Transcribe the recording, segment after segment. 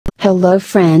Hello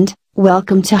friend,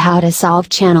 welcome to How to Solve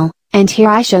channel, and here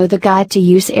I show the guide to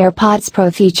use AirPods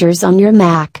Pro features on your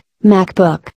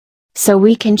MacBook. So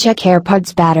we can check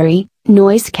AirPods battery,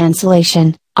 noise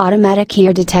cancellation, automatic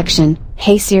ear detection,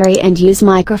 Hey Siri and use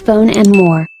microphone and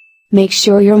more. Make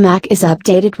sure your Mac is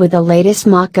updated with the latest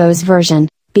macOS version.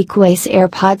 Becuase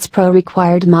AirPods Pro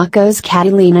required macOS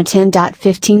Catalina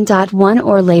 10.15.1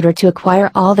 or later to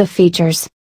acquire all the features.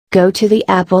 Go to the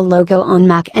Apple logo on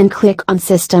Mac and click on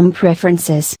System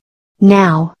Preferences.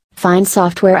 Now, find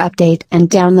Software Update and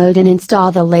download and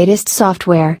install the latest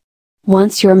software.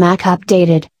 Once your Mac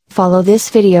updated, follow this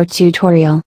video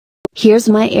tutorial. Here's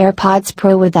my AirPods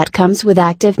Pro that comes with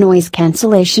active noise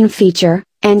cancellation feature,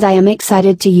 and I am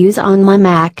excited to use on my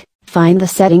Mac. Find the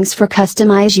settings for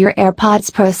customize your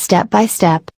AirPods Pro step by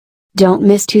step. Don't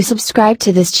miss to subscribe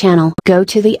to this channel. Go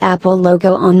to the Apple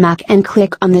logo on Mac and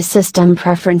click on the System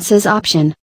Preferences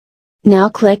option. Now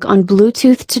click on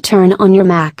Bluetooth to turn on your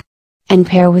Mac. And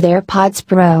pair with AirPods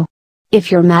Pro.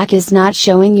 If your Mac is not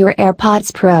showing your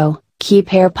AirPods Pro, keep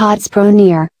AirPods Pro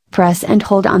near, press and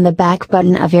hold on the back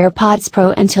button of AirPods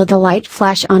Pro until the light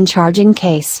flash on charging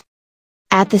case.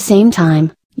 At the same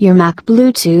time, your Mac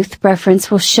Bluetooth preference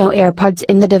will show AirPods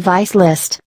in the device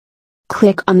list.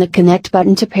 Click on the Connect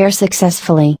button to pair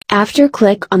successfully. After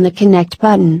click on the Connect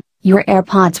button, your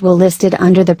AirPods will listed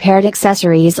under the paired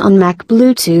accessories on Mac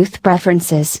Bluetooth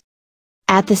preferences.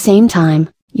 At the same time,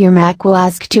 your Mac will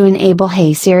ask to enable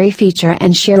Hey Siri feature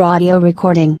and share audio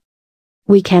recording.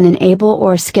 We can enable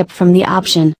or skip from the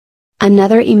option.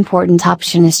 Another important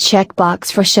option is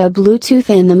checkbox for show Bluetooth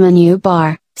in the menu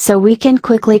bar, so we can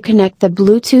quickly connect the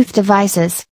Bluetooth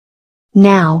devices.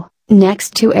 Now,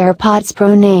 next to AirPods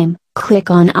Pro name,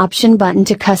 click on Option button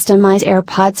to customize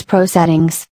AirPods Pro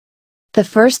settings. The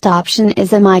first option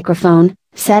is a microphone,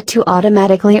 set to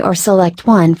automatically or select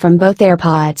one from both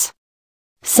AirPods.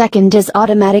 Second is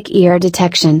automatic ear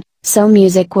detection, so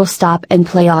music will stop and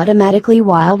play automatically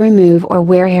while remove or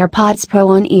wear AirPods Pro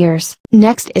on ears.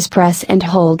 Next is press and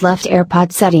hold left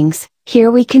AirPod settings. Here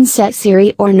we can set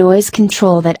Siri or noise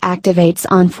control that activates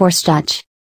on force touch.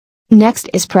 Next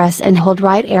is press and hold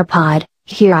right AirPod.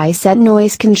 Here I set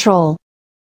noise control.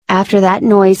 After that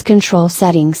noise control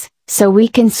settings, so we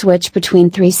can switch between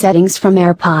three settings from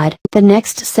AirPod. The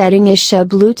next setting is show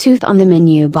Bluetooth on the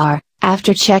menu bar.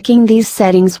 After checking these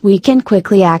settings we can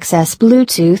quickly access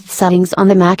Bluetooth settings on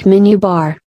the Mac menu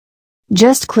bar.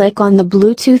 Just click on the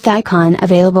Bluetooth icon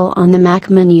available on the Mac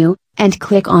menu, and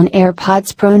click on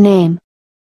AirPods Pro name.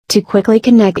 To quickly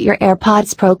connect your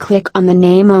AirPods Pro click on the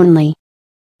name only.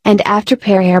 And after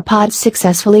pair AirPods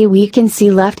successfully we can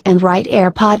see left and right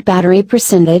AirPod battery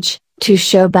percentage, to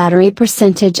show battery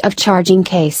percentage of charging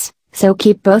case, so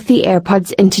keep both the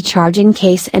AirPods into charging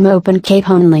case and open cape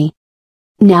only.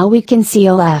 Now we can see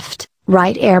a left,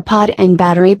 right AirPod and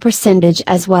battery percentage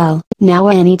as well. Now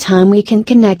anytime we can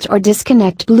connect or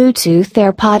disconnect Bluetooth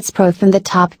AirPods Pro from the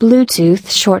top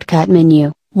Bluetooth shortcut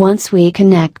menu. Once we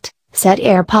connect, set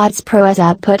AirPods Pro as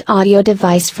output audio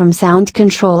device from sound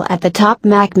control at the top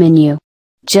Mac menu.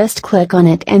 Just click on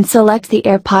it and select the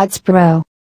AirPods Pro.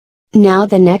 Now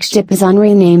the next step is on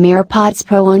rename AirPods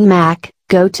Pro on Mac.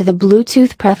 Go to the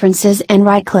Bluetooth preferences and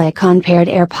right click on paired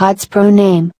AirPods Pro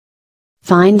name.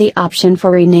 Find the option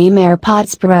for rename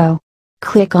AirPods Pro.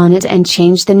 Click on it and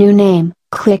change the new name.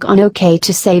 Click on OK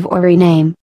to save or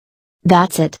rename.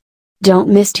 That's it. Don't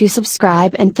miss to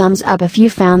subscribe and thumbs up if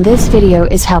you found this video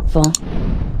is helpful.